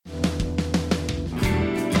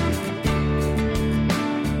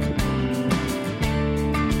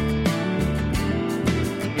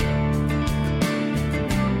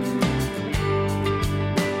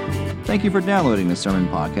Thank you for downloading the sermon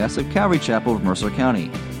podcast of Calvary Chapel of Mercer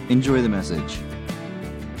County. Enjoy the message.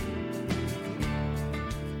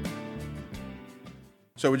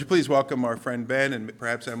 So would you please welcome our friend Ben and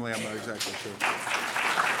perhaps Emily? I'm not exactly sure.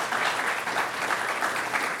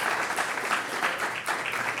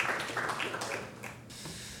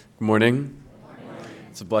 Good morning.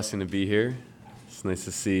 It's a blessing to be here. It's nice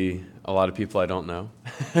to see a lot of people I don't know.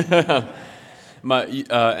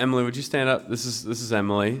 Emily, would you stand up? This is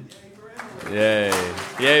Emily.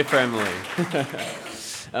 Yay for Emily.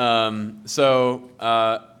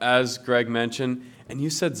 As Greg mentioned, and you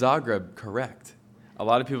said Zagreb correct. A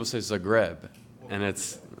lot of people say Zagreb, and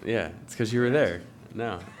it's because you were there.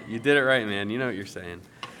 No, you did it right, man. You know what you're saying.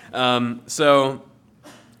 So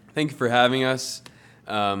thank you for having us.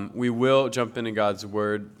 We will jump into God's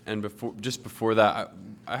Word, and before that,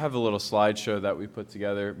 I have a little slideshow that we put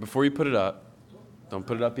together. Before you put it up, don't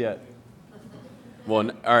put it up yet. Well,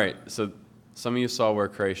 all right, so some of you saw where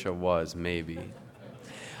Croatia was, maybe.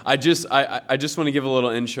 I just want to give a little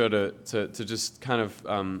intro to just kind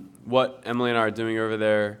of what Emily and I are doing over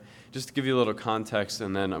there, just to give you a little context,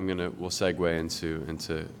 and then we'll segue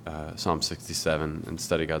into Psalm 67 and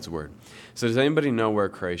study God's Word. So does anybody know where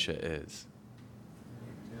Croatia is?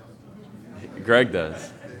 Greg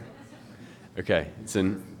does. Okay, it's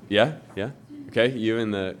in, yeah? Okay, you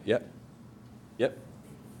in the, yep.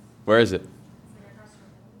 Where is it?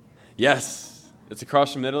 Yes. It's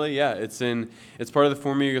across from Italy. Yeah, it's part of the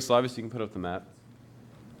former Yugoslavia, so you can put up the map.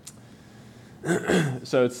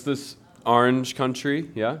 So it's this orange country,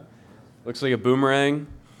 yeah? Looks like a boomerang.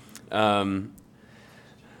 Some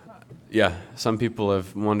people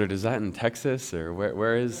have wondered, is that in Texas or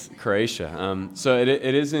where is Croatia? So it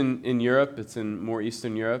is in Europe. It's in more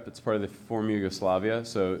Eastern Europe. It's part of the former Yugoslavia.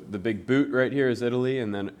 So the big boot right here is Italy,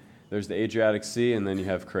 and then there's the Adriatic Sea, and then you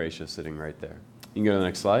have Croatia sitting right there. You can go to the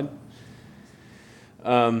next slide.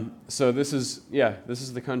 So this is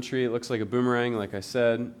the country. It looks like a boomerang, like I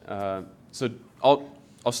said. So I'll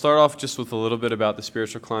start off just with a little bit about the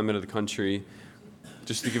spiritual climate of the country,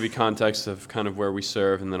 just to give you context of kind of where we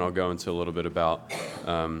serve, and then I'll go into a little bit about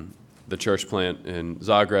the church plant in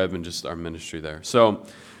Zagreb and just our ministry there. So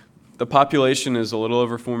the population is a little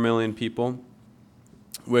over 4 million people,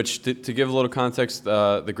 which, to give a little context,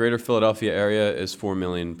 the greater Philadelphia area is 4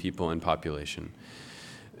 million people in population.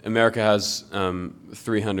 America has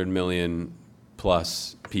 300 million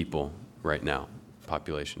plus people right now,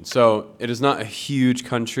 population. So it is not a huge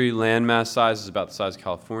country. Landmass size is about the size of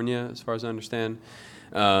California, as far as I understand.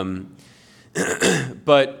 But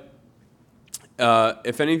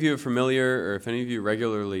if any of you are familiar, or if any of you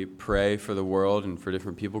regularly pray for the world and for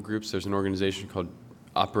different people groups, there's an organization called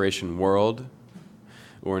Operation World,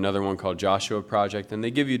 or another one called Joshua Project, and they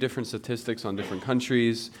give you different statistics on different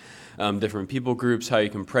countries, different people groups, how you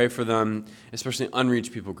can pray for them, especially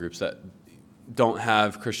unreached people groups that don't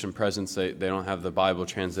have Christian presence. They don't have the Bible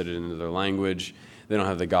translated into their language. They don't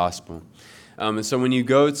have the gospel. And so when you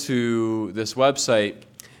go to this website,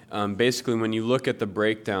 basically when you look at the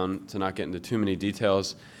breakdown, to not get into too many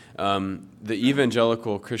details, the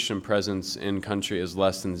evangelical Christian presence in country is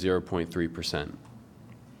less than 0.3%.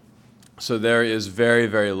 So there is very,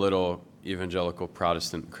 very little evangelical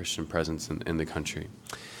Protestant Christian presence in the country.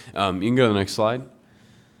 You can go to the next slide.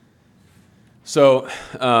 So,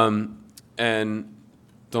 and I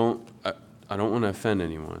don't want to offend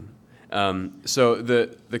anyone. So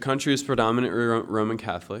the country is predominantly Roman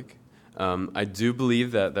Catholic. I do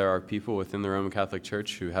believe that there are people within the Roman Catholic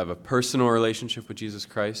Church who have a personal relationship with Jesus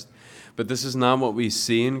Christ, but this is not what we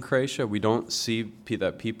see in Croatia. We don't see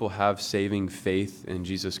that people have saving faith in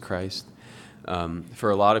Jesus Christ.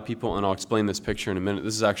 For a lot of people, and I'll explain this picture in a minute,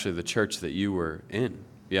 this is actually the church that you were in.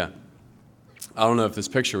 Yeah. I don't know if this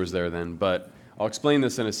picture was there then, but I'll explain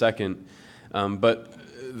this in a second. But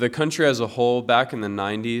the country as a whole, back in the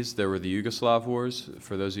 90s, there were the Yugoslav wars,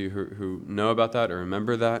 for those of you who know about that or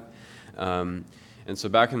remember that. And so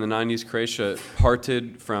back in the 90s, Croatia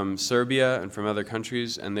parted from Serbia and from other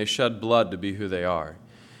countries, and they shed blood to be who they are.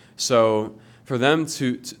 So for them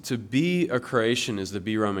to be a Croatian is to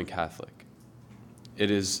be Roman Catholic. It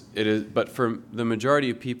is, but for the majority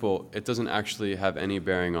of people, it doesn't actually have any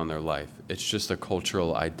bearing on their life. It's just a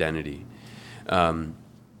cultural identity.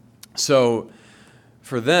 So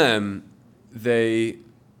for them, they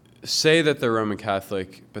say that they're Roman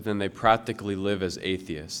Catholic, but then they practically live as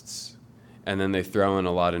atheists. And then they throw in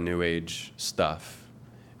a lot of New Age stuff.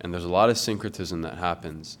 And there's a lot of syncretism that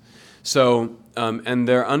happens. So, and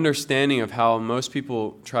their understanding of how most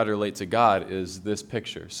people try to relate to God is this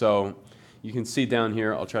picture. So you can see down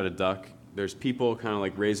here, I'll try to duck, there's people kind of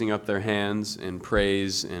like raising up their hands in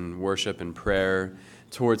praise and worship and prayer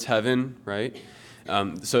towards heaven, right?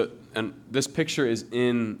 And this picture is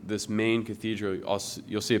in this main cathedral.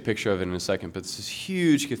 You'll see a picture of it in a second, but it's this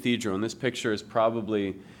huge cathedral, and this picture is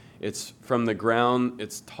probably, it's from the ground,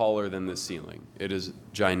 it's taller than the ceiling. It is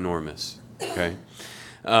ginormous, okay?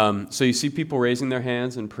 So you see people raising their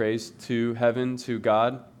hands in praise to heaven, to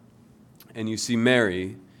God, and you see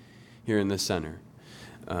Mary here in the center.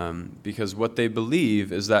 Because what they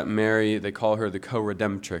believe is that Mary, they call her the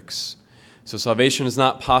co-redemptrix. So salvation is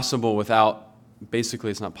not possible without,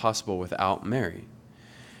 basically it's not possible without Mary.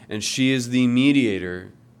 And she is the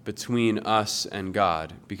mediator between us and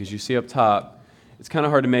God. Because you see up top, it's kind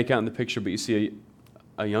of hard to make out in the picture, but you see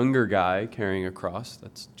a younger guy carrying a cross,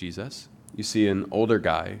 that's Jesus. You see an older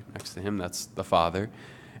guy next to him, that's the Father.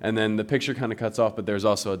 And then the picture kind of cuts off, but there's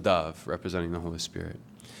also a dove representing the Holy Spirit.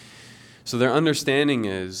 So their understanding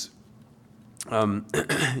is,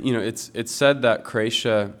 it's said that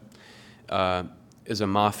Croatia is a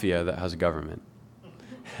mafia that has a government.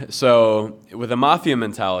 So with a mafia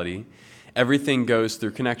mentality, everything goes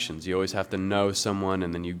through connections. You always have to know someone,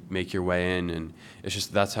 and then you make your way in, and it's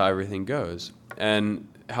just that's how everything goes. And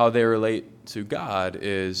how they relate to God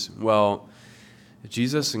is, well,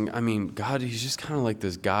 Jesus, and God, he's just kind of like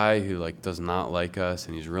this guy who does not like us,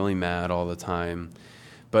 and he's really mad all the time.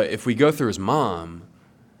 But if we go through his mom,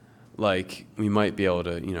 we might be able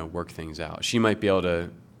to, work things out. She might be able to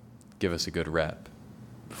give us a good rep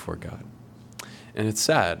before God. And it's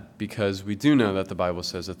sad because we do know that the Bible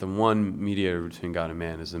says that the one mediator between God and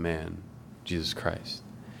man is the man, Jesus Christ,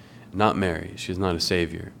 not Mary. She's not a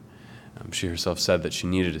savior. She herself said that she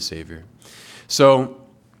needed a savior. So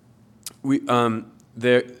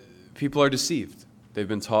people are deceived. They've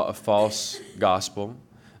been taught a false gospel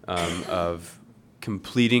of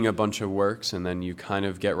completing a bunch of works, and then you kind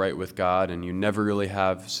of get right with God, and you never really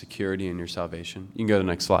have security in your salvation. You can go to the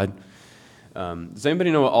next slide. Does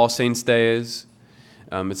anybody know what All Saints' Day is?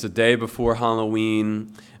 It's a day before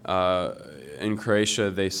Halloween. In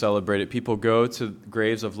Croatia, they celebrate it. People go to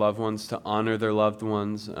graves of loved ones to honor their loved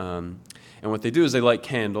ones. And what they do is they light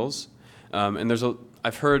candles. And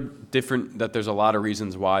I've heard that there's a lot of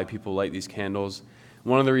reasons why people light these candles.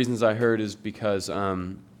 One of the reasons I heard is because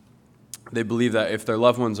they believe that if their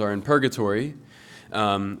loved ones are in purgatory,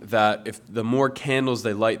 that if the more candles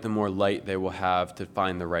they light, the more light they will have to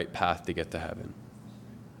find the right path to get to heaven.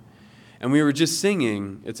 And we were just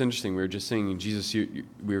singing, it's interesting, we were just singing, Jesus, we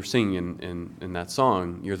were singing in that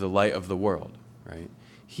song, you're the light of the world, right?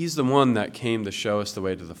 He's the one that came to show us the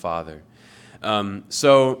way to the Father.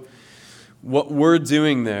 So what we're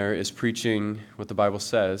doing there is preaching what the Bible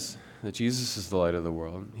says, that Jesus is the light of the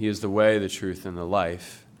world. He is the way, the truth, and the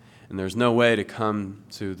life. And there's no way to come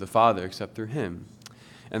to the Father except through him.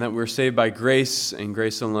 And that we're saved by grace and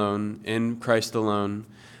grace alone, in Christ alone.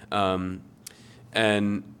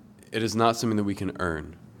 And it is not something that we can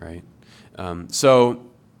earn, right? So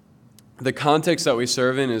the context that we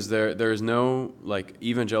serve in is there is no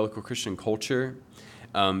evangelical Christian culture.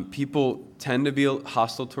 People tend to be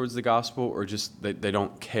hostile towards the gospel, or just they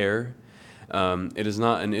don't care. It is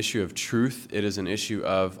not an issue of truth. It is an issue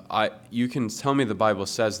of you can tell me the Bible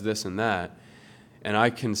says this and that, and I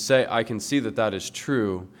can see that is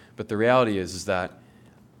true. But the reality is that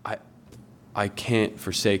I can't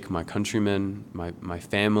forsake my countrymen, my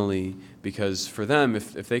family, because for them,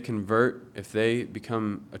 if they convert, if they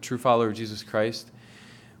become a true follower of Jesus Christ,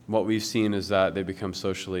 what we've seen is that they become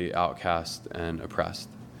socially outcast and oppressed.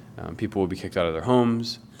 People will be kicked out of their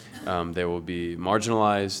homes. They will be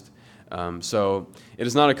marginalized. So it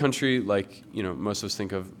is not a country like, most of us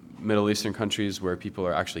think of Middle Eastern countries where people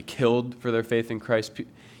are actually killed for their faith in Christ.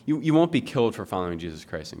 You won't be killed for following Jesus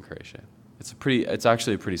Christ in Croatia. It's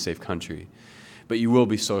actually a pretty safe country, but you will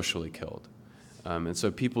be socially killed. And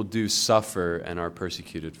so people do suffer and are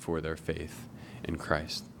persecuted for their faith in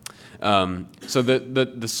Christ. So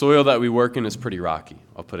the soil that we work in is pretty rocky,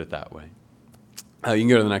 I'll put it that way. You can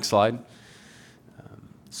go to the next slide.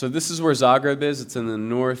 So this is where Zagreb is. It's in the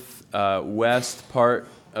northwest part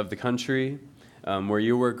of the country, where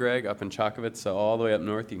you were, Greg, up in Čakovec, so all the way up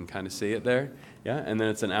north. You can kind of see it there. Yeah, and then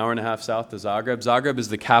it's an hour and a half south to Zagreb. Zagreb is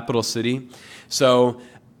the capital city. So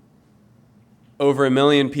over 1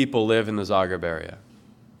 million people live in the Zagreb area.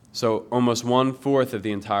 So almost 1/4 of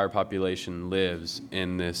the entire population lives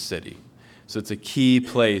in this city. So it's a key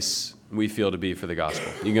place we feel to be for the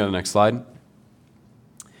gospel. You can go to the next slide.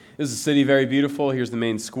 This is a city, very beautiful. Here's the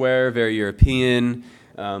main square, very European.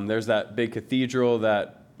 There's that big cathedral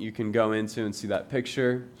that you can go into and see that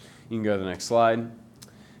picture. You can go to the next slide.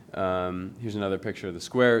 Here's another picture of the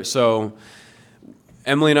square. So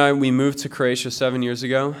Emily and I, we moved to Croatia 7 years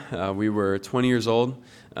ago. We were 20 years old.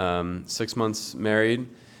 6 months married.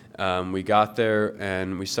 We got there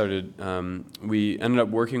and we started, we ended up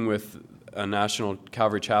working with a national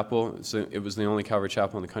Calvary Chapel. So it was the only Calvary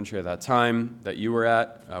Chapel in the country at that time that you were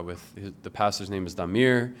at, the pastor's name is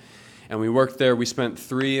Damir. And we worked there. We spent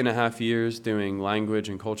 3.5 years doing language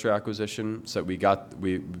and culture acquisition. So we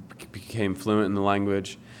became fluent in the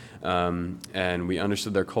language, and we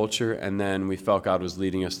understood their culture. And then we felt God was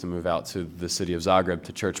leading us to move out to the city of Zagreb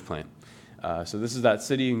to church plant. So this is that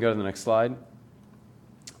city. You can go to the next slide.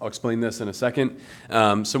 I'll explain this in a second.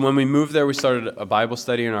 So when we moved there, we started a Bible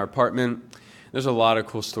study in our apartment. There's a lot of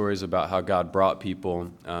cool stories about how God brought people,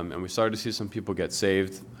 and we started to see some people get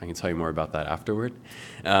saved. I can tell you more about that afterward,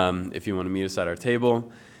 if you want to meet us at our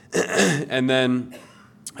table. And then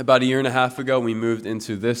about 1.5 years ago, we moved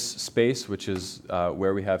into this space, which is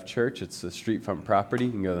where we have church. It's the street front property.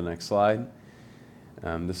 You can go to the next slide.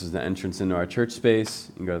 This is the entrance into our church space.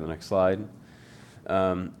 You can go to the next slide.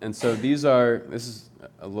 And so this is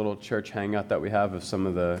a little church hangout that we have of some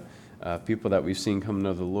of the people that we've seen come to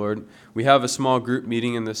know the Lord. We have a small group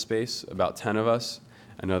meeting in this space, about 10 of us.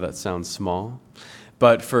 I know that sounds small,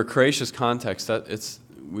 but for Croatia's context,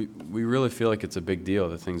 we really feel like it's a big deal,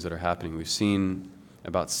 the things that are happening. We've seen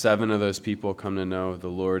about 7 of those people come to know the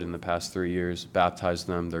Lord in the past 3 years, baptized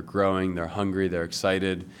them. They're growing, they're hungry, they're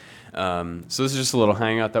excited. So this is just a little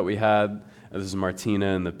hangout that we had. This is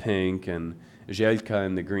Martina in the pink and Jelka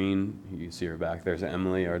in the green. You can see her back. There's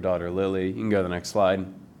Emily, our daughter Lily. You can go to the next slide.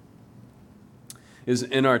 Is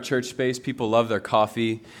in our church space. People love their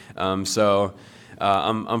coffee. I'm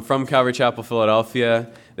from Calvary Chapel,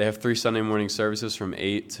 Philadelphia. They have 3 Sunday morning services from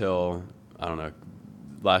 8 till, I don't know,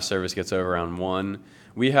 last service gets over around 1.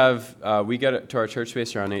 We get to our church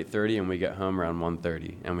space around 8:30 and we get home around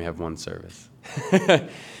 1:30 and we have 1 service.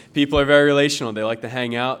 People are very relational. They like to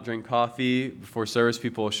hang out, drink coffee. Before service,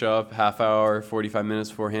 people will show up half hour, 45 minutes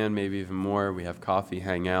beforehand, maybe even more. We have coffee,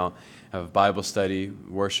 hang out, have a Bible study,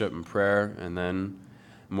 worship and prayer, and then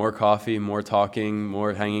more coffee, more talking,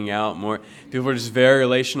 more hanging out, more. People are just very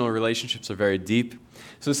relational. Relationships are very deep.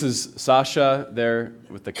 So this is Sasha there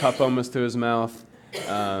with the cup almost to his mouth.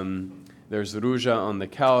 There's Ruja on the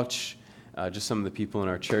couch. Just some of the people in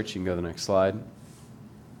our church. You can go to the next slide.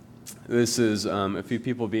 This is a few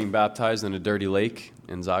people being baptized in a dirty lake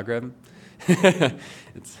in Zagreb.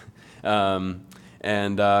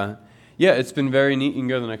 It's been very neat. You can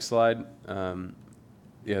go to the next slide.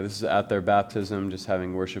 This is at their baptism, just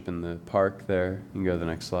having worship in the park there. You can go to the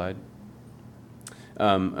next slide.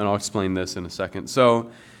 And I'll explain this in a second.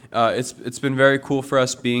 So it's been very cool for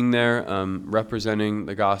us being there, representing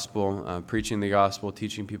the gospel, preaching the gospel,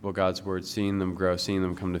 teaching people God's word, seeing them grow, seeing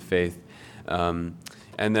them come to faith.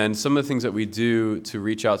 And then some of the things that we do to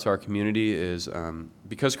reach out to our community is,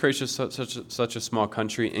 because Croatia is such a small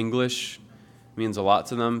country, English means a lot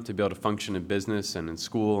to them to be able to function in business and in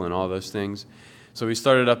school and all those things. So we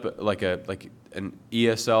started up like an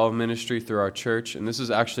ESL ministry through our church, and this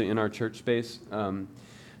is actually in our church space.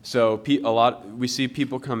 We see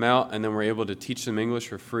people come out, and then we're able to teach them English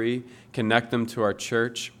for free, connect them to our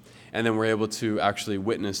church, and then we're able to actually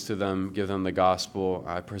witness to them, give them the gospel.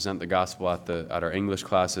 I present the gospel at our English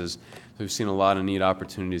classes. So we've seen a lot of neat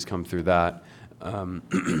opportunities come through that,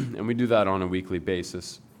 and we do that on a weekly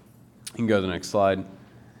basis. You can go to the next slide.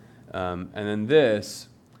 And then this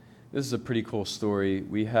is a pretty cool story.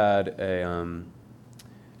 We had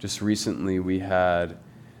just recently we had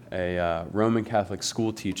a Roman Catholic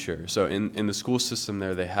school teacher. So in the school system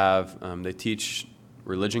there, they teach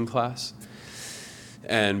religion class.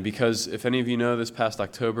 And because, if any of you know, this past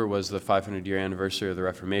October was the 500-year anniversary of the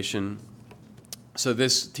Reformation. So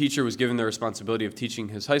this teacher was given the responsibility of teaching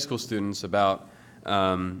his high school students about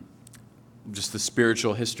just the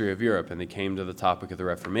spiritual history of Europe, and they came to the topic of the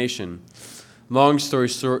Reformation. Long story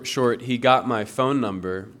short, he got my phone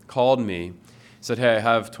number, called me, said, "Hey, I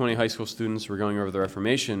have 20 high school students. We're going over the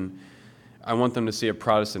Reformation. I want them to see a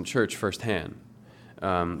Protestant church firsthand.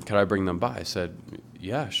 Could I bring them by?" I said,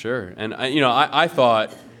 "Yeah, sure." And I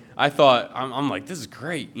thought, I'm like, this is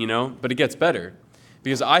great, but it gets better,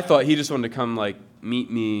 because I thought he just wanted to come meet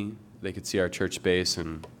me. They could see our church space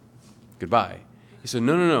and goodbye. He said,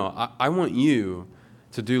 no, I want you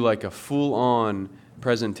to do a full-on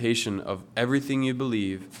presentation of everything you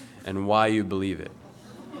believe and why you believe it.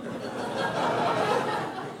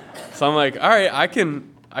 So I'm like, all right, I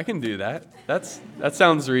can do that. That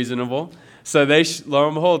sounds reasonable. So lo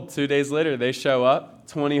and behold, 2 days later, they show up,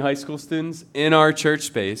 20 high school students in our church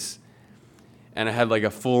space, and I had a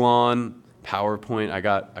full-on PowerPoint. I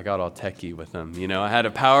got all techie with them. I had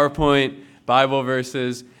a PowerPoint, Bible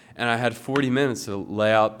verses, and I had 40 minutes to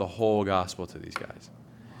lay out the whole gospel to these guys.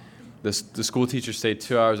 The school teacher stayed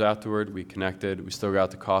 2 hours afterward. We connected. We still got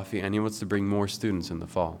out to coffee, and he wants to bring more students in the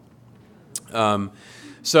fall. And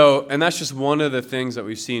that's just one of the things that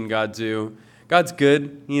we've seen God do. God's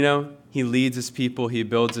good, He leads His people. He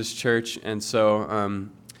builds His church. And so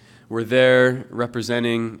we're there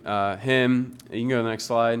representing Him. You can go to the next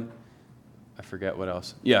slide. I forget what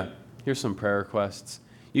else. Yeah, here's some prayer requests.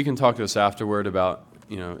 You can talk to us afterward about,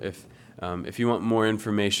 if you want more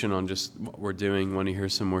information on just what we're doing, want to hear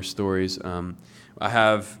some more stories. I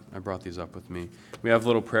brought these up with me. We have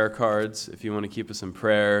little prayer cards if you want to keep us in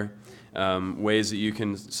prayer. Ways that you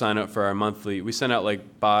can sign up for our monthly. We send out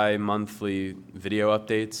bi-monthly video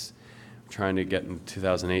updates. We're trying to get in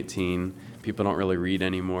 2018. People don't really read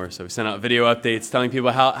anymore, so we send out video updates telling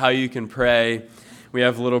people how you can pray. We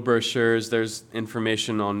have little brochures. There's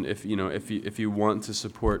information on if you want to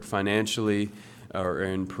support financially or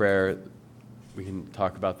in prayer. We can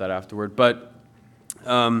talk about that afterward. But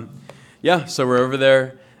so we're over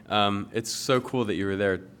there. It's so cool that you were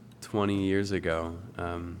there 20 years ago.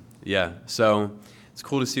 So it's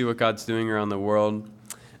cool to see what God's doing around the world.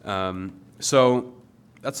 So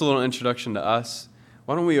that's a little introduction to us.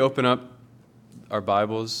 Why don't we open up our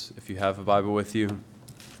Bibles, if you have a Bible with you.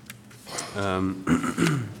 We're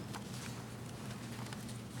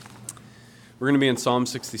going to be in Psalm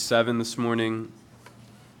 67 this morning.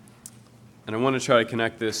 And I want to try to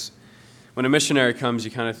connect this. When a missionary comes,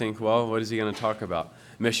 you kind of think, well, what is he going to talk about?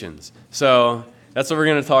 Missions. So that's what we're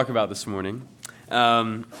going to talk about this morning.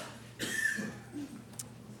 All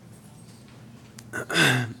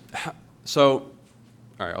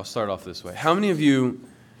right, I'll start off this way. How many of you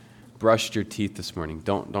brushed your teeth this morning?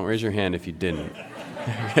 Don't raise your hand if you didn't.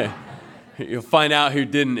 You'll find out who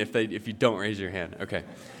didn't if you don't raise your hand. Okay.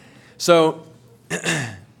 So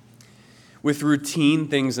with routine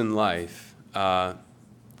things in life,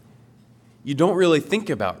 you don't really think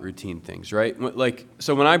about routine things, right?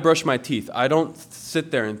 So when I brush my teeth, I don't sit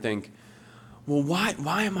there and think, well,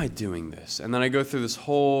 why am I doing this? And then I go through this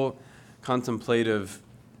whole contemplative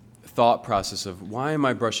thought process of why am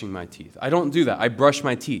I brushing my teeth? I don't do that. I brush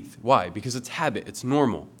my teeth. Why? Because it's habit. It's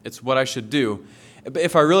normal. It's what I should do. But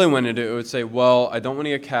if I really wanted to, it would say, well, I don't want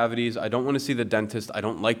to get cavities. I don't want to see the dentist. I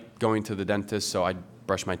don't like going to the dentist, so I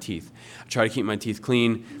brush my teeth. I try to keep my teeth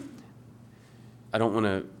clean. I don't want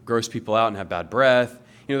to gross people out and have bad breath.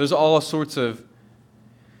 There's all sorts of...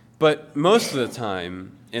 But most of the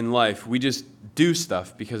time in life, we just do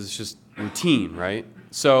stuff because it's just routine, right?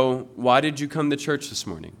 So why did you come to church this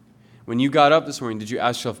morning? When you got up this morning, did you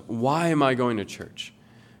ask yourself, why am I going to church?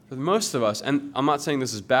 For most of us, and I'm not saying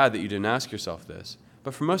this is bad that you didn't ask yourself this,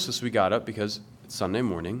 but for most of us, we got up because it's Sunday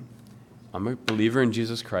morning. I'm a believer in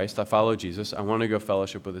Jesus Christ. I follow Jesus. I want to go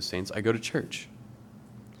fellowship with the saints. I go to church.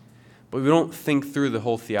 But we don't think through the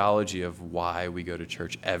whole theology of why we go to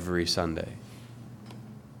church every Sunday.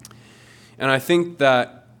 And I think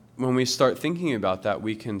that when we start thinking about that,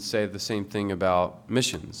 we can say the same thing about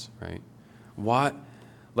missions, right?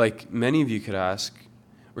 Many of you could ask,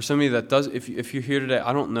 or somebody that does, if you're here today,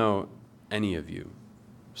 I don't know any of you.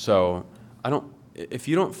 So if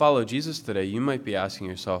you don't follow Jesus today, you might be asking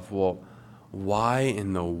yourself, well, why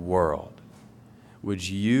in the world would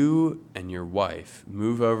you and your wife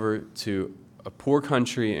move over to a poor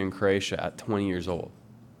country in Croatia at 20 years old?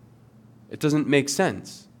 It doesn't make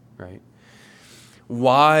sense, right?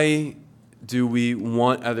 Why do we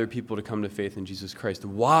want other people to come to faith in Jesus Christ?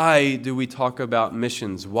 Why do we talk about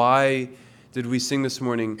missions? Why did we sing this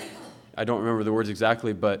morning, I don't remember the words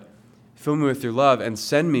exactly, but fill me with your love and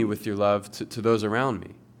send me with your love to those around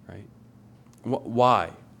me, right? Why?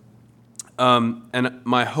 And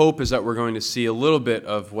my hope is that we're going to see a little bit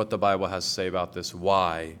of what the Bible has to say about this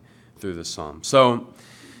why through the psalm. So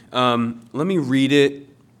let me read it,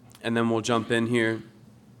 and then we'll jump in here.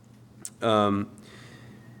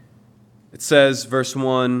 It says, verse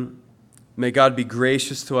 1, may God be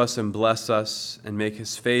gracious to us and bless us and make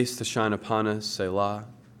his face to shine upon us, Selah.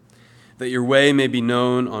 That your way may be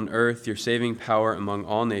known on earth, your saving power among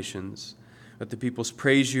all nations. Let the peoples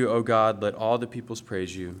praise you, O God. Let all the peoples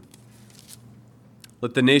praise you.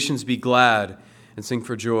 Let the nations be glad and sing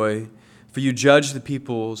for joy. For you judge the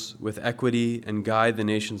peoples with equity and guide the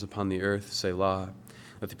nations upon the earth, Selah.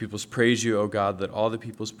 Let the peoples praise you, O God. Let all the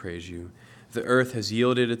peoples praise you. The earth has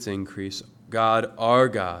yielded its increase. God, our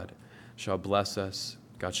God, shall bless us.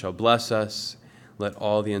 God shall bless us. Let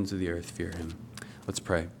all the ends of the earth fear him. Let's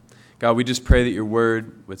pray. God, we just pray that your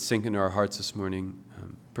word would sink into our hearts this morning.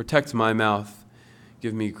 Protect my mouth.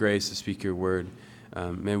 Give me grace to speak your word.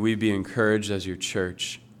 May we be encouraged as your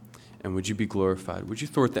church. And would you be glorified? Would you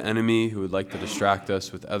thwart the enemy who would like to distract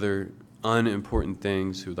us with other unimportant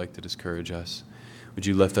things, who would like to discourage us? would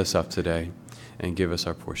you lift us up today and give us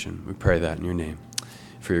our portion? We pray that in your name,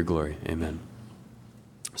 for your glory. Amen.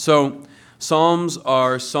 So, Psalms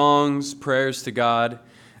are songs, prayers to God.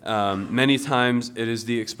 Many times it is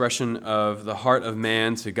the expression of the heart of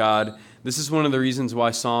man to God. This is one of the reasons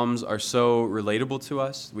why Psalms are so relatable to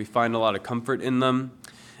us. We find a lot of comfort in them.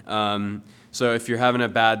 So if you're having a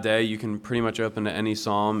bad day, you can pretty much open to any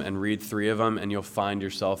psalm and read 3 of them, and you'll find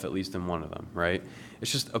yourself at least in one of them, right?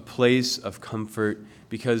 It's just a place of comfort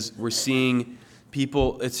because we're seeing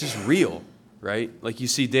people, it's just real, right? Like you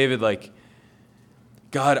see David like,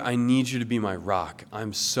 God, I need you to be my rock.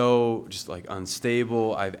 I'm so just like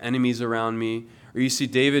unstable. I have enemies around me. Or you see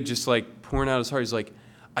David just like pouring out his heart. He's like,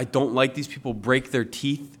 I don't like these people break their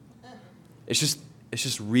teeth. It's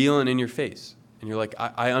just real and in your face. And you're like,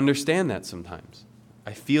 I understand that sometimes.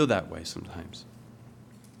 I feel that way sometimes.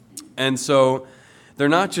 And so they're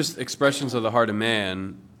not just expressions of the heart of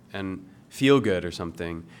man and feel good or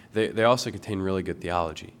something. They also contain really good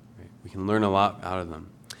theology. Right? We can learn a lot out of them.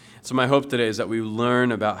 So my hope today is that we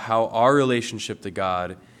learn about how our relationship to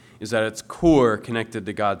God is at its core connected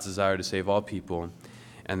to God's desire to save all people,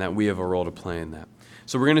 and that we have a role to play in that.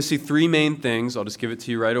 So we're going to see 3 main things. I'll just give it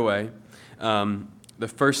to you right away. The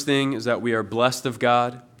first thing is that we are blessed of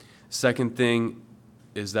God. Second thing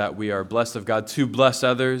is that we are blessed of God to bless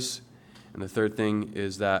others. And the third thing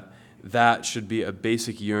is that should be a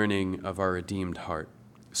basic yearning of our redeemed heart.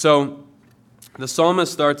 So the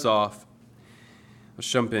psalmist starts off. Let's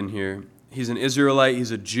jump in here. He's an Israelite. He's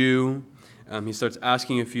a Jew. He starts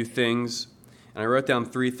asking a few things. And I wrote down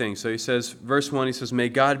 3 things. So he says, verse 1, he says, may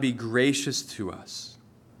God be gracious to us.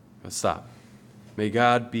 Let's stop. May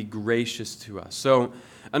God be gracious to us. So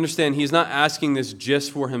understand, he's not asking this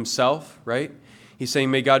just for himself, right? He's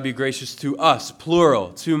saying, may God be gracious to us,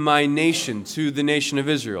 plural, to my nation, to the nation of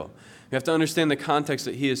Israel. You have to understand the context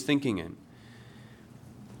that he is thinking in.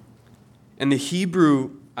 And the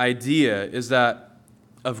Hebrew idea is that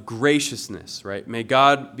of graciousness, right? May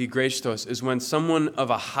God be gracious to us is when someone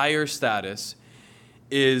of a higher status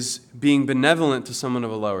is being benevolent to someone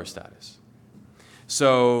of a lower status.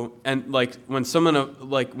 So, and like when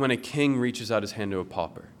when a king reaches out his hand to a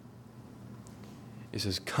pauper, he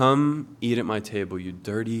says, come eat at my table, you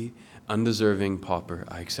dirty, undeserving pauper,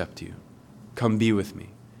 I accept you. Come be with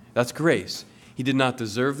me. That's grace. He did not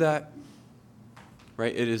deserve that,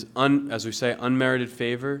 right? It is, as we say, unmerited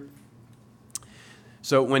favor.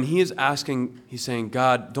 So when he is asking, he's saying,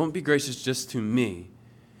 God, don't be gracious just to me.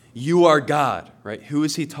 You are God, right? Who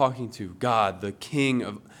is he talking to? God, the King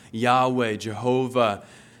of Yahweh, Jehovah,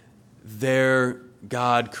 their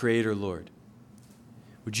God, Creator, Lord.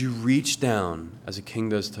 Would you reach down, as a king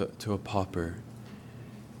does to a pauper,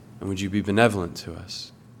 and would you be benevolent to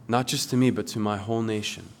us? Not just to me, but to my whole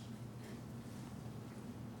nation.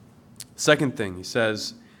 Second thing, he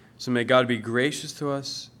says, so may God be gracious to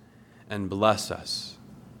us and bless us.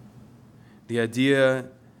 The idea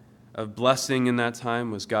of blessing in that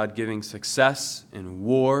time was God giving success in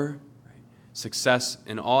war, success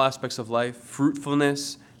in all aspects of life,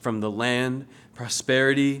 fruitfulness from the land,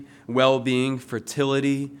 prosperity, well-being,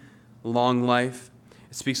 fertility, long life.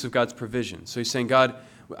 It speaks of God's provision. So he's saying, God,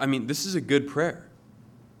 this is a good prayer.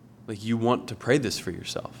 Like you want to pray this for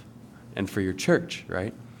yourself and for your church,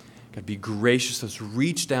 right? God, be gracious to us,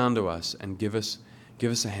 reach down to us and give us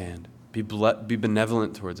a hand. Be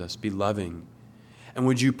benevolent towards us, be loving. And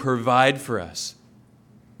would you provide for us?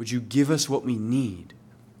 Would you give us what we need?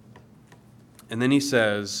 And then he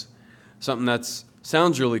says something that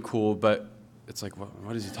sounds really cool, but it's like,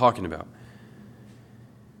 what is he talking about?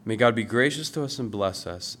 May God be gracious to us and bless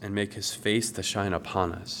us and make his face to shine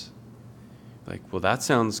upon us. Like, well, that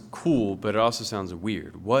sounds cool, but it also sounds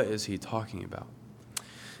weird. What is he talking about?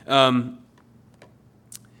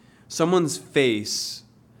 Someone's face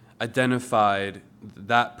identified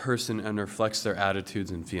that person and reflects their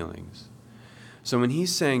attitudes and feelings. So when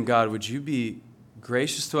he's saying, God, would you be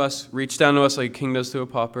gracious to us, reach down to us like a king does to a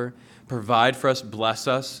pauper, provide for us, bless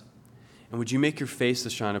us, and would you make your face to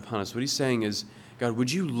shine upon us? What he's saying is, God,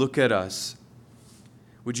 would you look at us?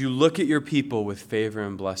 Would you look at your people with favor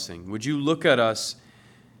and blessing? Would you look at us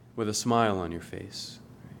with a smile on your face?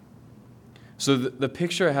 So the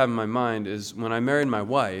picture I have in my mind is when I married my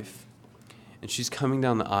wife, and she's coming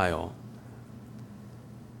down the aisle,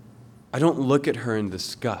 I don't look at her in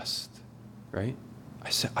disgust, right?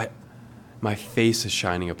 My face is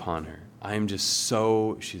shining upon her.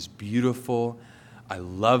 She's beautiful. I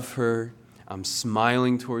love her. I'm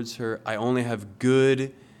smiling towards her. I only have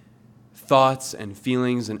good thoughts and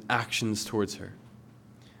feelings and actions towards her.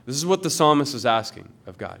 This is what the psalmist is asking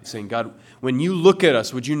of God. He's saying, God, when you look at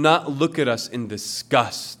us, would you not look at us in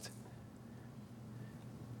disgust?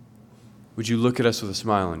 Would you look at us with a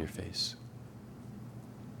smile on your face?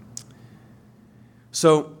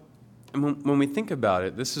 So, when we think about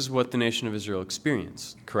it, this is what the nation of Israel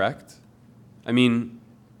experienced, correct? I mean,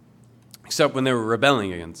 except when they were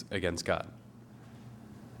rebelling against God.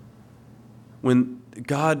 When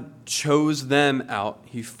God chose them out,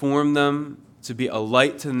 he formed them to be a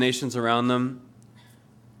light to the nations around them.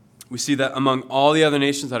 We see that among all the other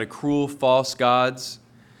nations that had cruel, false gods,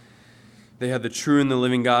 they had the true and the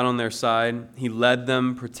living God on their side. He led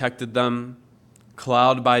them, protected them,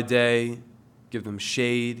 cloud by day, give them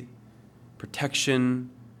shade, protection,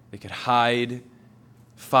 they could hide,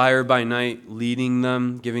 fire by night, leading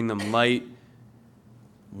them, giving them light,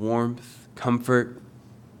 warmth, comfort.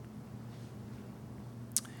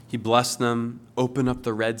 He blessed them, opened up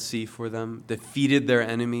the Red Sea for them, defeated their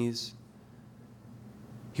enemies.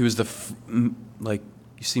 He was you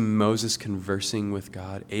see Moses conversing with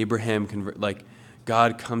God, Abraham,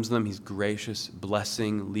 God comes to them, he's gracious,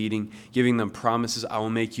 blessing, leading, giving them promises. I will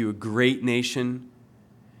make you a great nation.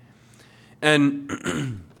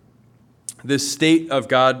 And this state of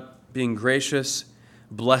God being gracious,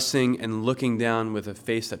 blessing, and looking down with a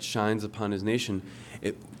face that shines upon his nation,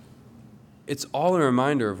 it's all a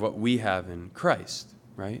reminder of what we have in Christ,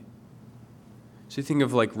 right? So you think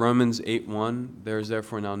of like Romans 8:1, there is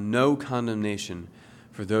therefore now no condemnation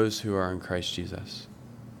for those who are in Christ Jesus.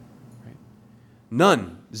 Right?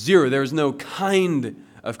 None, zero. There is no kind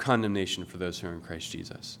of condemnation for those who are in Christ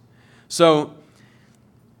Jesus. So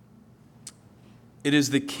it is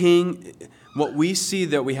the King, what we see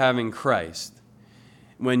that we have in Christ.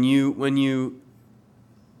 When you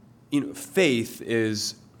faith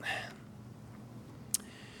is,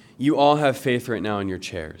 you all have faith right now in your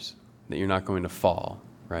chairs that you're not going to fall,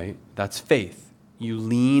 right? That's faith. You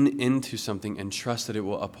lean into something and trust that it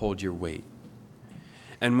will uphold your weight.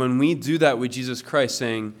 And when we do that with Jesus Christ,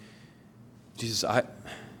 saying, Jesus,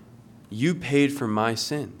 you paid for my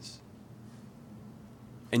sins,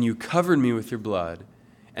 and you covered me with your blood,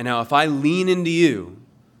 and now if I lean into you,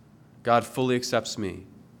 God fully accepts me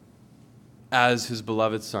as his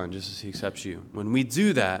beloved son, just as he accepts you. When we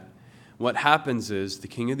do that, what happens is the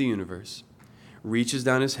King of the universe reaches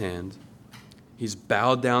down his hand. He's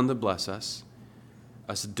bowed down to bless us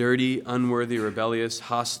dirty, unworthy, rebellious,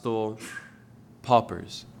 hostile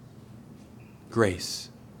paupers. Grace.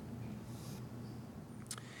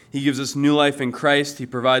 He gives us new life in Christ. He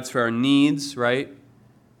provides for our needs, right?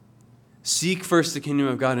 Seek first the kingdom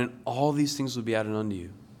of God, and all these things will be added unto you.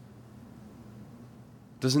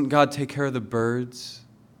 Doesn't God take care of the birds,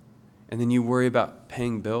 and then you worry about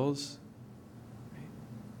paying bills?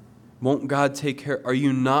 Won't God take care? Are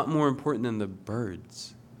you not more important than the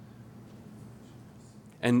birds?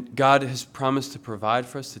 And God has promised to provide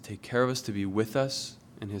for us, to take care of us, to be with us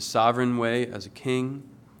in his sovereign way as a king.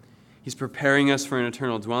 He's preparing us for an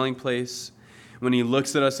eternal dwelling place. When he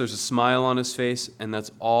looks at us, there's a smile on his face, and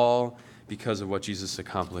that's all because of what Jesus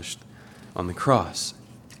accomplished on the cross.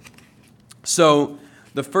 So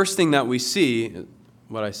the first thing that we see,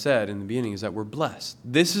 what I said in the beginning, is that we're blessed.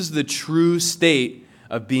 This is the true state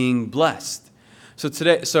of being blessed. So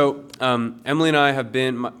today, Emily and I have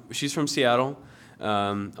been, she's from Seattle.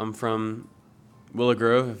 I'm from Willow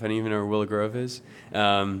Grove, if any of you know where Willow Grove is.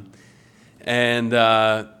 When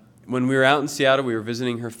we were out in Seattle, we were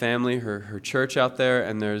visiting her family, her church out there,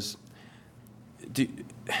 and this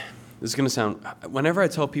is going to sound, whenever I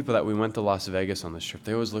tell people that we went to Las Vegas on this trip,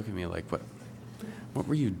 they always look at me like, what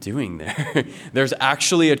were you doing there? There's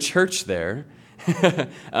actually a church there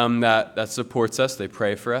that supports us. They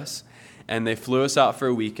pray for us. And they flew us out for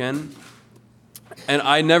a weekend. And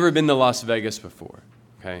I'd never been to Las Vegas before,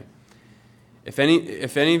 okay? If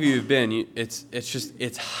any of you have been,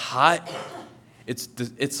 it's hot.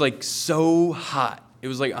 It's like so hot. It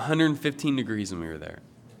was like 115 degrees when we were there.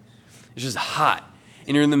 It's just hot.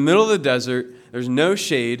 And you're in the middle of the desert. There's no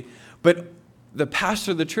shade. But the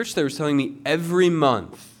pastor of the church there was telling me every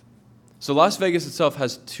month. So Las Vegas itself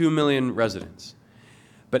has 2 million residents.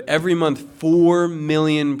 But every month, 4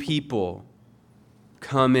 million people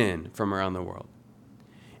come in from around the world.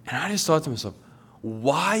 And I just thought to myself,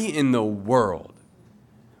 why in the world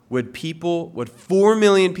would 4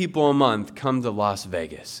 million people a month come to Las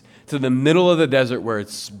Vegas, to the middle of the desert where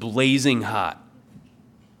it's blazing hot?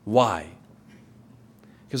 Why?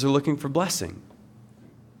 Because they're looking for blessing,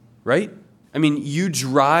 right? I mean, you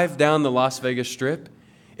drive down the Las Vegas Strip,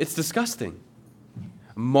 it's disgusting.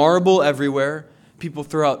 Marble everywhere. People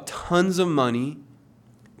throw out tons of money.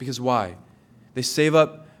 Because why? They save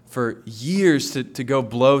up for years to go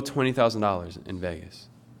blow $20,000 in Vegas.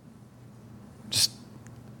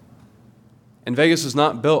 And Vegas was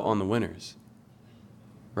not built on the winners,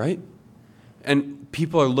 right? And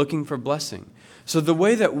people are looking for blessing. So the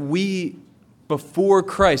way that we, before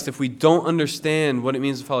Christ, if we don't understand what it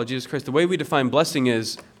means to follow Jesus Christ, the way we define blessing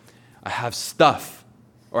is, I have stuff,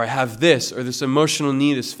 or I have this, or this emotional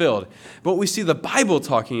need is filled. But what we see the Bible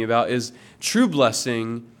talking about is true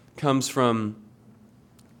blessing comes from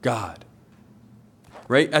God.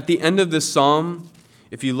 Right? At the end of this psalm,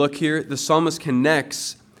 if you look here, the psalmist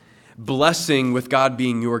connects blessing with God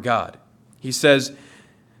being your God. He says,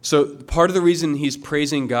 so part of the reason he's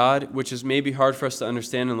praising God, which is maybe hard for us to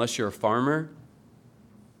understand unless you're a farmer,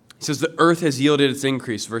 he says, the earth has yielded its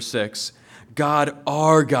increase, verse 6. God,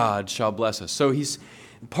 our God, shall bless us. So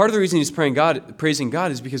part of the reason he's praising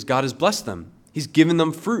God is because God has blessed them. He's given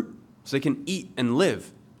them fruit so they can eat and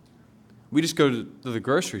live. We just go to the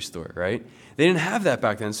grocery store, right? They didn't have that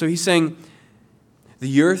back then. So he's saying,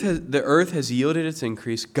 the earth has yielded its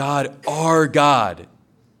increase. God, our God,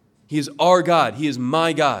 He is our God, He is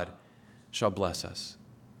my God, shall bless us.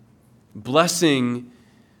 Blessing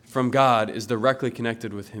from God is directly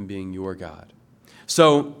connected with Him being your God.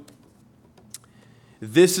 So,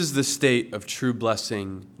 this is the state of true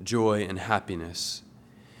blessing, joy, and happiness.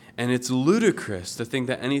 And it's ludicrous to think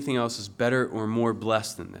that anything else is better or more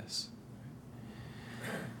blessed than this.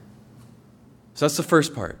 So that's the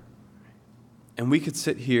first part. And we could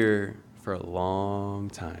sit here for a long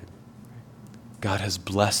time. God has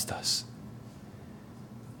blessed us.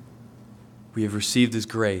 We have received His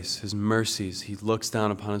grace, His mercies. He looks down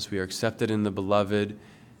upon us. We are accepted in the beloved.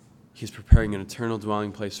 He's preparing an eternal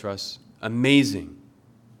dwelling place for us. Amazing.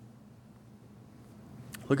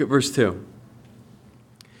 Look at verse 2.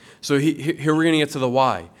 So here we're going to get to the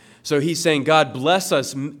why. So he's saying, God, bless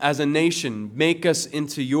us as a nation. Make us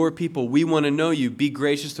into your people. We want to know you. Be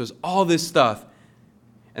gracious to us. All this stuff.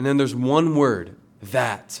 And then there's one word,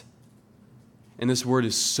 that. And this word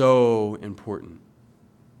is so important.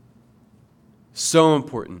 So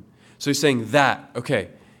important. So he's saying that. Okay.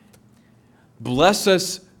 Bless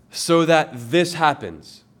us so that this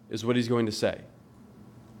happens, is what he's going to say.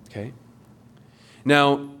 Okay?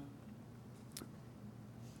 Now,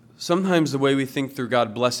 sometimes the way we think through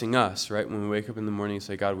God blessing us, right, when we wake up in the morning and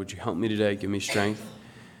say, God, would you help me today? Give me strength.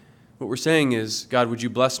 What we're saying is, God, would you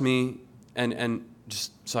bless me and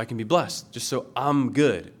just so I can be blessed, just so I'm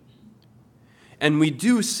good. And we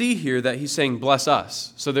do see here that he's saying bless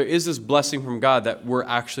us. So there is this blessing from God that we're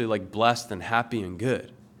actually like blessed and happy and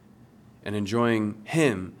good and enjoying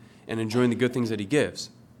Him and enjoying the good things that He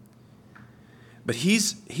gives. But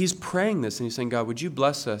he's praying this and he's saying, God, would you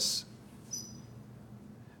bless us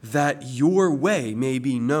that your way may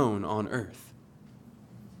be known on earth.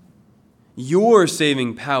 Your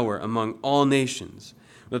saving power among all nations.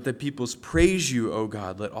 Let the peoples praise you, O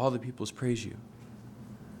God. Let all the peoples praise you.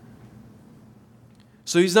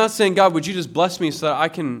 So he's not saying, God, would you just bless me so that I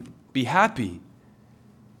can be happy?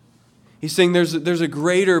 He's saying there's a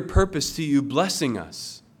greater purpose to you blessing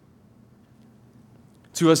us.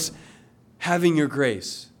 To us having your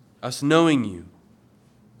grace. Us knowing you.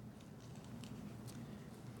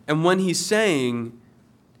 And when he's saying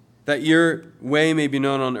that your way may be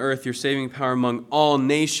known on earth, your saving power among all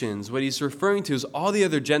nations, what he's referring to is all the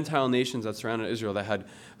other Gentile nations that surrounded Israel that had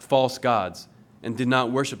false gods and did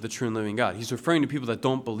not worship the true and living God. He's referring to people that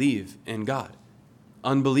don't believe in God,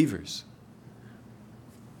 unbelievers.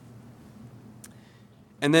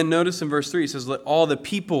 And then notice in verse 3, he says, let all the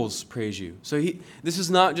peoples praise you. So this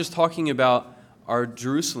is not just talking about our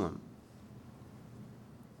Jerusalem.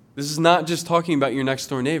 This is not just talking about your next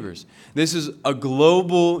door neighbors. This is a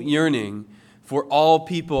global yearning for all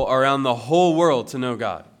people around the whole world to know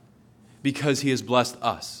God because He has blessed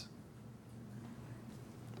us.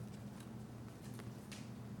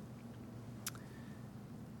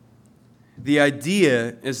 The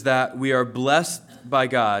idea is that we are blessed by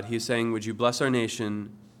God. He's saying, would you bless our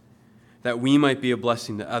nation that we might be a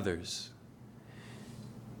blessing to others?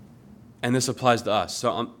 And this applies to us.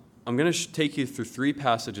 So I'm going to take you through 3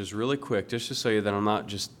 passages really quick just to show you that I'm not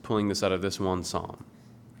just pulling this out of this one psalm.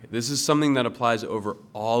 This is something that applies over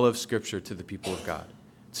all of Scripture to the people of God,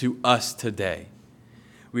 to us today.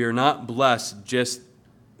 We are not blessed just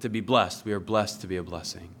to be blessed. We are blessed to be a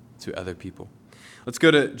blessing to other people. Let's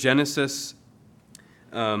go to Genesis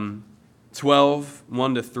 12,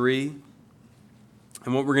 1 to 3.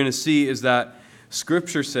 And what we're going to see is that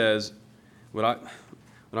Scripture says, what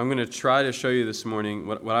I'm going to try to show you this morning,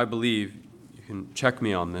 what I believe, you can check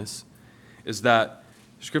me on this, is that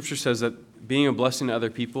Scripture says that being a blessing to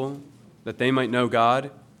other people, that they might know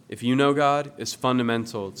God, if you know God, is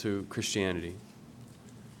fundamental to Christianity.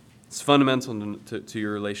 It's fundamental to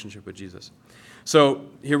your relationship with Jesus. So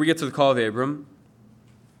here we get to the call of Abram.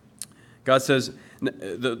 God says,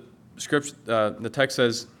 the the text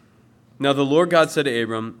says, "Now the Lord God said to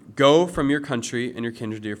Abram, 'Go from your country and your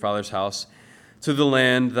kindred to your father's house to the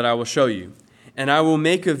land that I will show you. And I will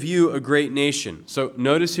make of you a great nation.'" So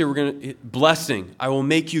notice here, blessing. I will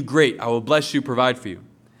make you great. I will bless you, provide for you.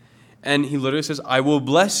 And he literally says, "I will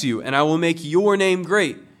bless you, and I will make your name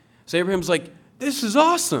great." So Abraham's like, this is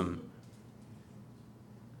awesome.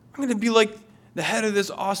 I'm going to be like the head of this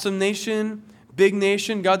awesome nation, big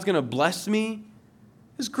nation. God's going to bless me.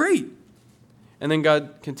 It's great. And then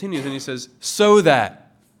God continues and he says, "So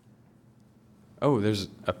that." Oh, there's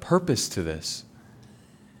a purpose to this.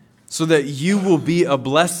 "So that you will be a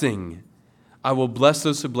blessing. I will bless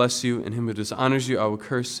those who bless you, and him who dishonors you I will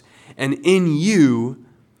curse. And in you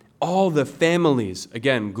all the families,"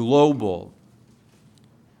 again, global,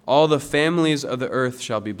 "all the families of the earth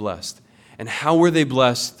shall be blessed." And how were they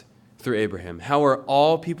blessed? Through Abraham. How are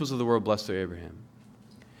all peoples of the world blessed through Abraham?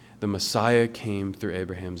 The Messiah came through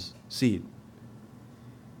Abraham's seed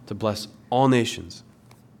to bless all nations.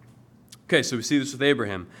 Okay, so we see this with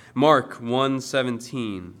Abraham. Mark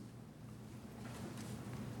 1:17.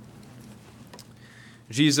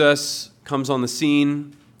 Jesus comes on the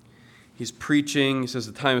scene. He's preaching. He says,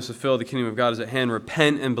 "The time is fulfilled. The kingdom of God is at hand.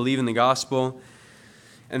 Repent and believe in the gospel."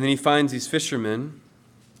 And then he finds these fishermen.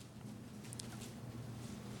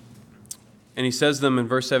 And he says to them in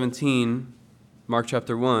verse 17, Mark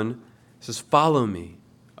chapter 1, he says, "Follow me."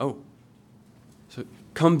 Oh, so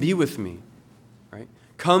come be with me, right?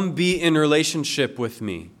 Come be in relationship with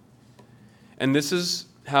me. And this is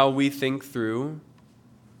how we think through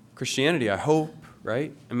Christianity, I hope,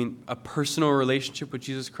 right? I mean, a personal relationship with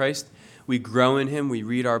Jesus Christ. We grow in him. We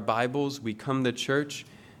read our Bibles. We come to church.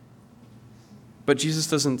 But Jesus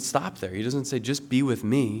doesn't stop there. He doesn't say, just be with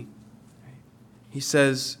me. He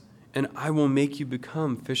says, "And I will make you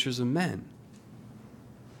become fishers of men."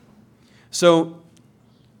 So,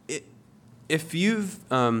 if you've,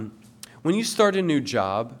 when you start a new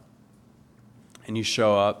job and you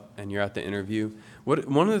show up and you're at the interview,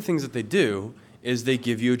 one of the things that they do is they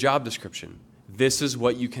give you a job description. This is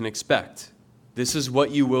what you can expect. This is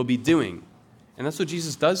what you will be doing. And that's what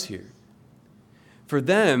Jesus does here. For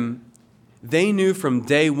them, they knew from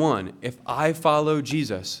day one, if I follow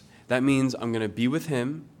Jesus, that means I'm going to be with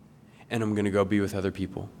him and I'm going to go be with other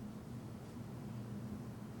people.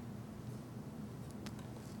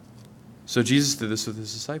 So Jesus did this with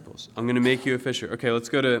his disciples. "I'm going to make you a fisher." Okay, let's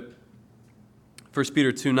go to 1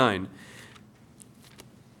 Peter 2:9.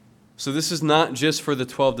 So this is not just for the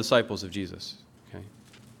 12 disciples of Jesus. Okay,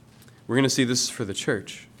 we're going to see this is for the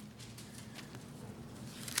church.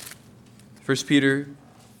 1 Peter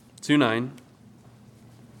 2:9.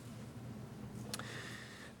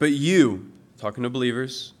 "But you," talking to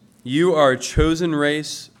believers, "you are a chosen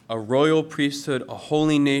race, a royal priesthood, a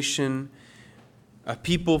holy nation, a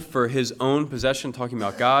people for his own possession," talking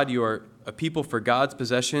about God. You are a people for God's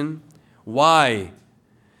possession. Why?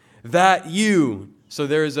 "That you," so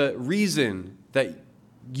there is a reason that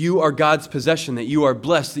you are God's possession, that you are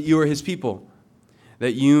blessed, that you are his people,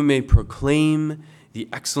 "that you may proclaim the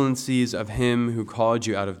excellencies of him who called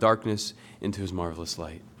you out of darkness into his marvelous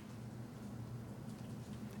light."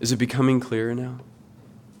 Is it becoming clearer now?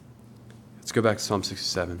 Let's go back to Psalm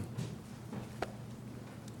 67.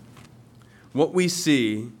 What we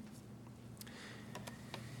see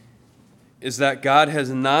is that God has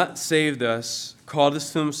not saved us, called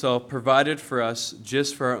us to himself, provided for us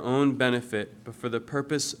just for our own benefit, but for the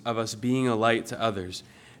purpose of us being a light to others,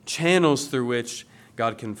 channels through which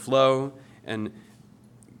God can flow, and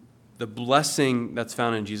the blessing that's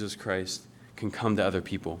found in Jesus Christ can come to other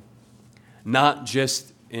people. Not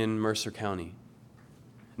just in Mercer County,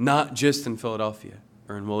 not just in Philadelphia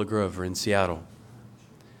or in Willow Grove or in Seattle,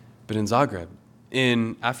 but in Zagreb,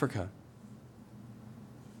 in Africa,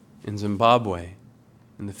 in Zimbabwe,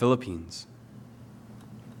 in the Philippines.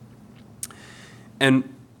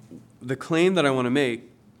 And the claim that I want to make,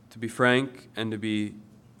 to be frank and to be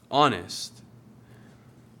honest,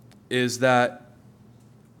 is that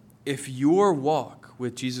if your walk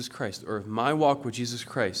with Jesus Christ, or if my walk with Jesus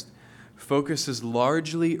Christ, focuses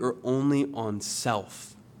largely or only on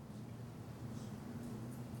self,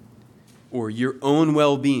 or your own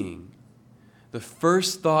well-being, the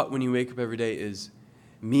first thought when you wake up every day is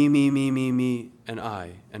me, and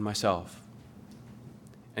I, and myself.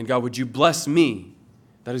 And God, would you bless me?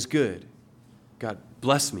 That is good. God,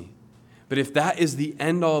 bless me. But if that is the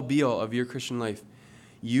end-all, be-all of your Christian life,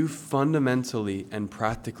 you fundamentally and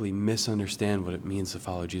practically misunderstand what it means to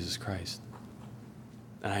follow Jesus Christ.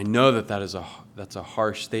 And I know that that's a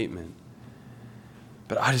harsh statement,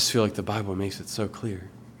 but I just feel like the Bible makes it so clear.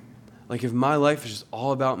 Like if my life is just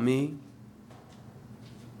all about me,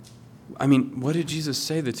 I mean, what did Jesus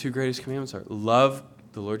say the two greatest commandments are? Love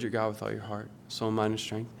the Lord your God with all your heart, soul, mind, and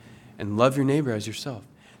strength, and love your neighbor as yourself.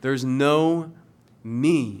 There's no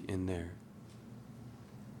me in there.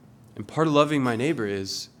 And part of loving my neighbor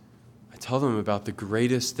is I tell them about the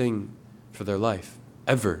greatest thing for their life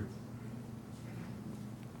ever.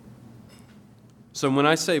 So when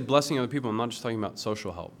I say blessing other people, I'm not just talking about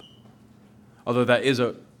social help, although that is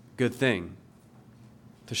a good thing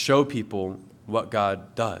to show people what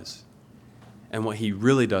God does and what he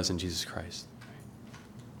really does in Jesus Christ.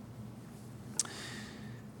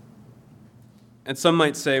 And some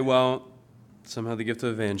might say, well, some have the gift of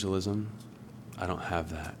evangelism. I don't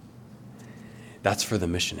have that. That's for the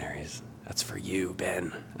missionaries. That's for you,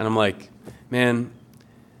 Ben. And I'm like, man,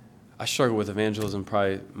 I struggle with evangelism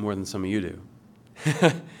probably more than some of you do.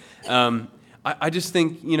 I just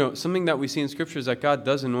think, something that we see in Scripture is that God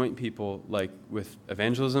does anoint people like with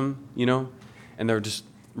evangelism, and they're just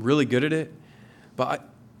really good at it. But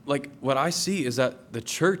what I see is that the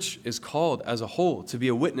church is called as a whole to be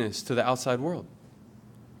a witness to the outside world,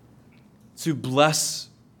 to bless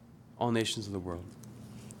all nations of the world.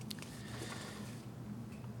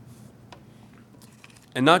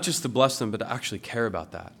 And not just to bless them, but to actually care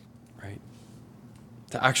about that, right?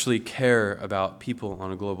 To actually care about people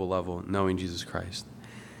on a global level, knowing Jesus Christ.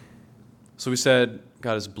 So we said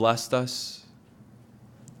God has blessed us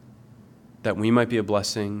that we might be a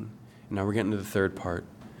blessing. And now we're getting to the third part,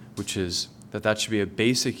 which is that should be a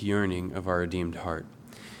basic yearning of our redeemed heart.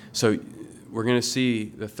 So we're going to see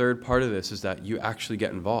the third part of this is that you actually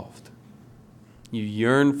get involved. You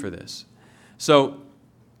yearn for this.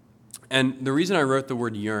 And the reason I wrote the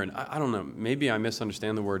word yearn, I don't know, maybe I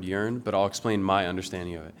misunderstand the word yearn, but I'll explain my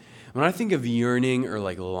understanding of it. When I think of yearning or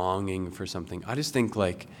longing for something, I just think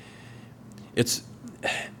it's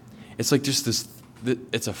like just this,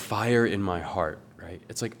 it's a fire in my heart, right?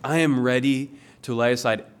 It's like I am ready to lay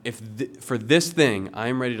aside, for this thing, I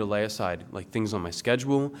am ready to lay aside things on my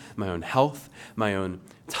schedule, my own health, my own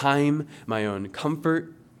time, my own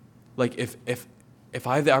comfort. If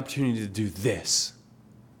I have the opportunity to do this,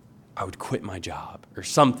 I would quit my job or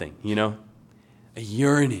something, a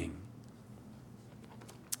yearning.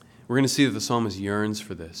 We're going to see that the psalmist yearns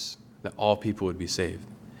for this, that all people would be saved.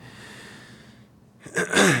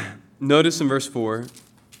 Notice in verse 4,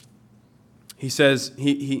 he says,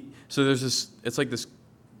 so there's this, it's like this,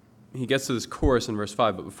 he gets to this chorus in verse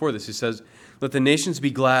 5, but before this he says, let the nations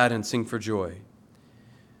be glad and sing for joy.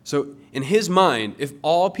 So in his mind, if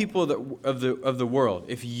all people of the world,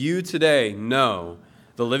 if you today know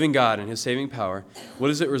the living God and his saving power, what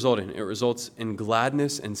does it result in? It results in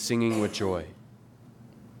gladness and singing with joy.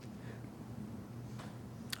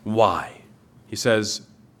 Why? He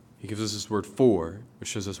gives us this word for, which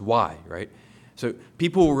shows us why, right? So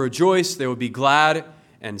people will rejoice, they will be glad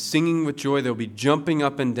and singing with joy, they'll be jumping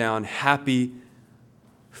up and down, happy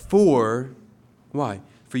why?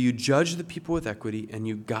 For you judge the people with equity and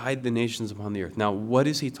you guide the nations upon the earth. Now, what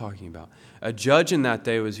is he talking about? A judge in that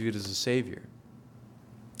day was viewed as a savior.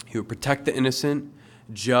 He would protect the innocent,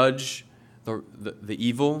 judge the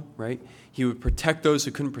evil, right? He would protect those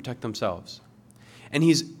who couldn't protect themselves. And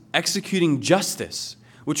he's executing justice,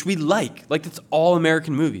 which we like. That's all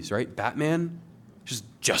American movies, right? Batman, just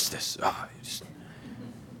justice.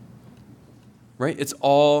 Right? It's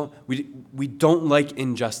all, we don't like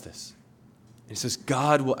injustice. And he says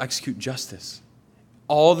God will execute justice.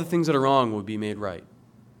 All the things that are wrong will be made right.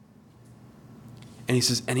 And he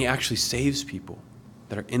says, and he actually saves people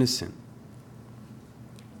that are innocent.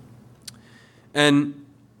 And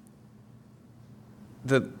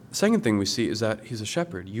the second thing we see is that he's a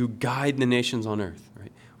shepherd. You guide the nations on earth,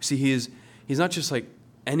 right? We see he's not just like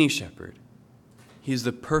any shepherd. He's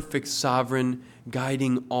the perfect sovereign,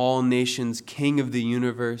 guiding all nations, king of the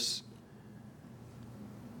universe.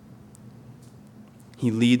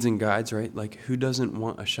 He leads and guides, right? Who doesn't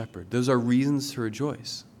want a shepherd? Those are reasons to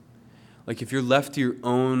rejoice. If you're left to your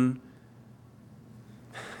own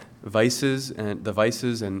vices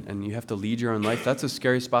and you have to lead your own life, that's a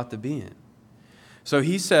scary spot to be in. So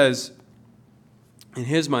he says, in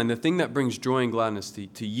his mind, the thing that brings joy and gladness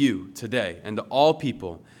to you today and to all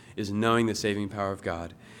people is knowing the saving power of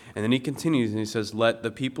God. And then he continues and he says, let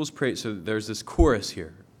the peoples praise. So there's this chorus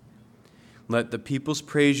here. Let the peoples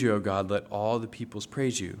praise you, O God. Let all the peoples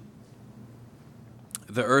praise you.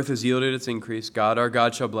 The earth has yielded its increase. God, our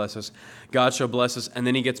God, shall bless us. God shall bless us. And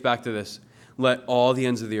then he gets back to this. Let all the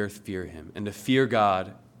ends of the earth fear him. And to fear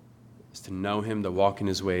God is to know him, to walk in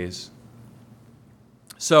his ways.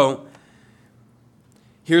 So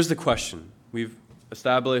here's the question. We've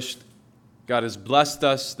established God has blessed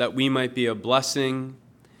us that we might be a blessing.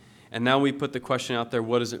 And now we put the question out there,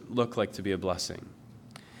 what does it look like to be a blessing?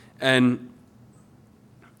 And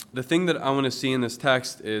the thing that I want to see in this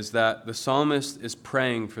text is that the psalmist is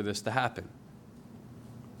praying for this to happen.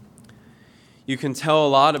 You can tell a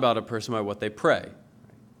lot about a person by what they pray,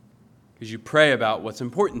 because you pray about what's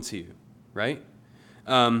important to you, right?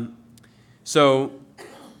 So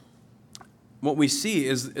what we see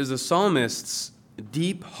is the psalmist's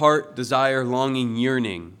deep heart desire, longing,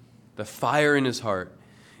 yearning, the fire in his heart,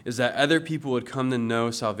 is that other people would come to know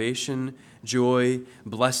salvation, joy,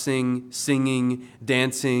 blessing, singing,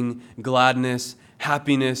 dancing, gladness,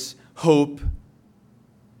 happiness, hope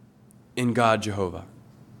in God Jehovah,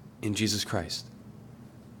 in Jesus Christ.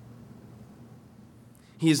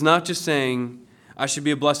 He is not just saying, I should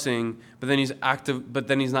be a blessing, but then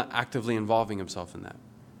he's not actively involving himself in that.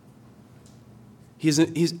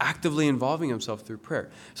 He's actively involving himself through prayer.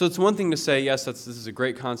 So it's one thing to say, yes, this is a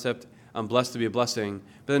great concept, I'm blessed to be a blessing,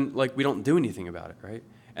 but then we don't do anything about it, right?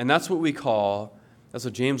 And that's what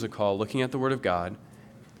James would call looking at the Word of God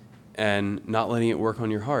and not letting it work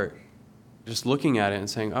on your heart. Just looking at it and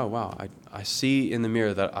saying, oh, wow, I see in the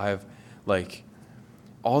mirror that I have,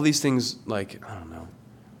 all these things, I don't know.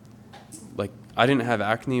 I didn't have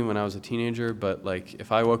acne when I was a teenager, but,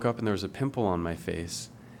 if I woke up and there was a pimple on my face,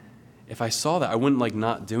 if I saw that, I wouldn't,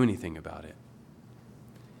 not do anything about it.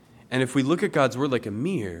 And if we look at God's Word like a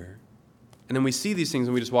mirror, and then we see these things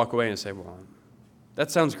and we just walk away and say, well, that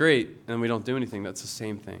sounds great, and we don't do anything. That's the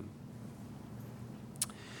same thing.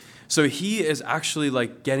 So he is actually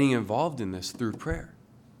getting involved in this through prayer.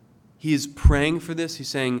 He is praying for this. He's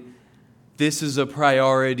saying, this is a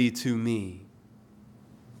priority to me.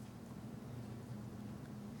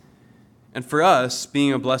 And for us,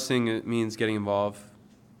 being a blessing, it means getting involved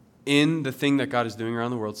in the thing that God is doing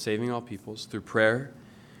around the world, saving all peoples through prayer.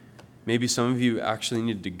 Maybe some of you actually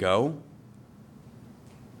need to go.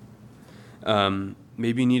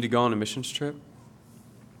 Maybe you need to go on a missions trip.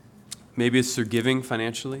 Maybe it's through giving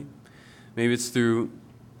financially. Maybe it's through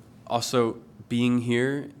also being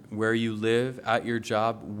here where you live, at your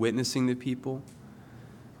job, witnessing to people,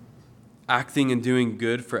 acting and doing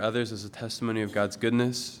good for others as a testimony of God's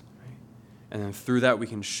goodness. And then through that we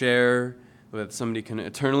can share, that somebody can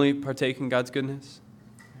eternally partake in God's goodness.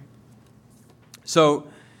 So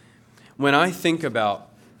when I think about,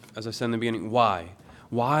 as I said in the beginning, why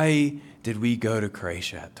did we go to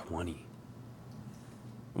Croatia at 20?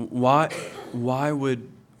 Why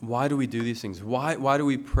do we do these things? Why do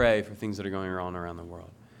we pray for things that are going on around the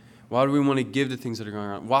world? Why do we want to give to things that are going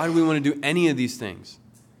on? Why do we want to do any of these things?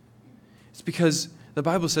 It's because the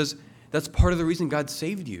Bible says that's part of the reason God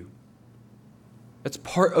saved you. That's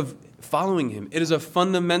part of following him. It is a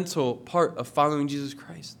fundamental part of following Jesus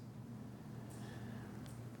Christ.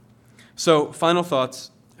 So, final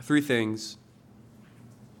thoughts, 3 things.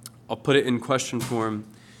 I'll put it in question form.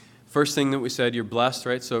 First thing that we said, you're blessed,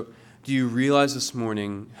 right? So do you realize this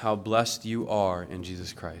morning how blessed you are in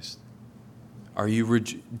Jesus Christ? Are you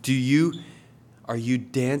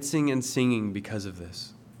dancing and singing because of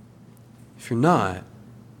this? If you're not,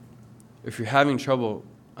 if you're having trouble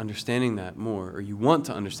understanding that more, or you want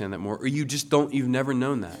to understand that more, or you've never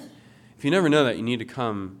known that. If you never know that, you need to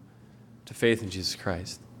come to faith in Jesus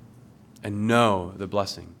Christ and know the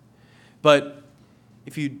blessing. But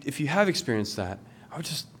if you have experienced that, I would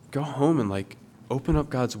just go home and open up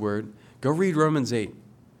God's Word. Go read Romans 8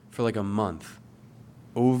 for a month,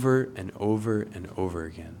 over and over and over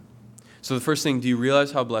again. So the first thing, do you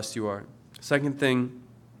realize how blessed you are? Second thing,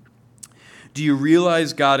 do you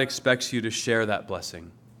realize God expects you to share that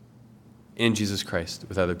blessing in Jesus Christ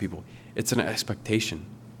with other people? It's an expectation.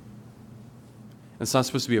 It's not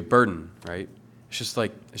supposed to be a burden, right? It's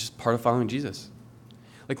just part of following Jesus.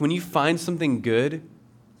 When you find something good,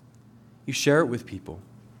 you share it with people.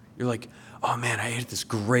 You're like, oh man, I ate at this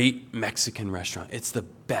great Mexican restaurant. It's the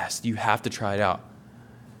best. You have to try it out.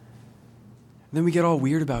 And then we get all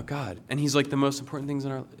weird about God, and he's the most important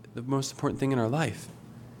thing in our life.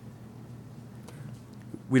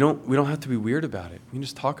 We don't have to be weird about it. We can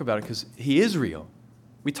just talk about it because he is real.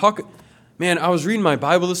 Man, I was reading my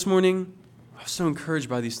Bible this morning. I was so encouraged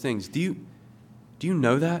by these things. Do you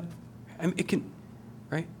know that?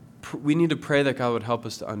 Right? We need to pray that God would help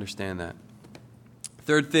us to understand that.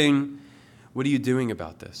 Third thing, what are you doing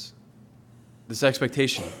about this? This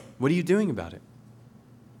expectation. What are you doing about it?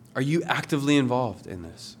 Are you actively involved in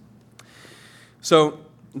this? So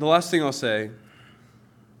the last thing I'll say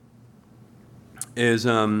is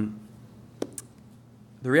the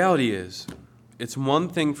reality is it's one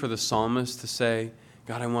thing for the psalmist to say,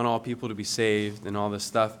 God, I want all people to be saved and all this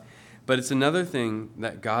stuff. But it's another thing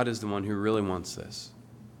that God is the one who really wants this.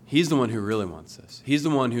 He's the one who really wants this. He's the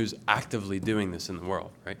one who's actively doing this in the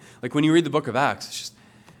world, right? Like when you read the book of Acts,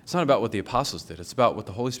 it's not about what the apostles did. It's about what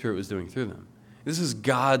the Holy Spirit was doing through them. This is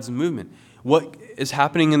God's movement. What is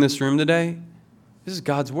happening in this room today, this is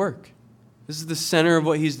God's work. This is the center of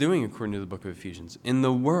what he's doing, according to the book of Ephesians, in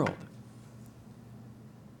the world.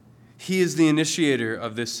 He is the initiator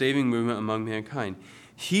of this saving movement among mankind.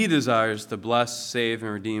 He desires to bless, save,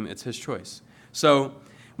 and redeem. It's his choice. So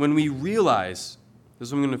when we realize, this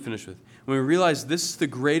is what I'm going to finish with, when we realize this is the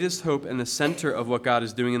greatest hope and the center of what God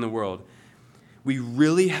is doing in the world, we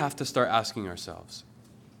really have to start asking ourselves,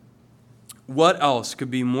 what else could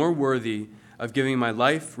be more worthy of giving my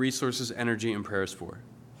life, resources, energy, and prayers for?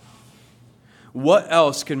 What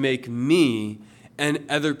else can make me and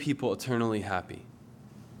other people eternally happy?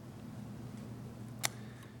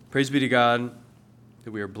 Praise be to God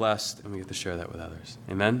that we are blessed and we get to share that with others.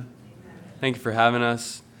 Amen? Thank you for having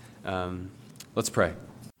us. Let's pray.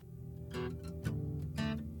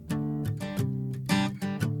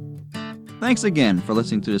 Thanks again for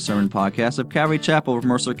listening to the sermon podcast of Calvary Chapel of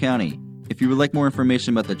Mercer County. If you would like more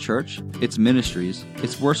information about the church, its ministries,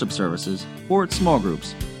 its worship services, or its small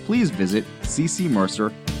groups, please visit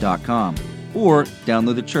ccmercer.com or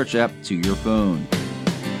download the church app to your phone.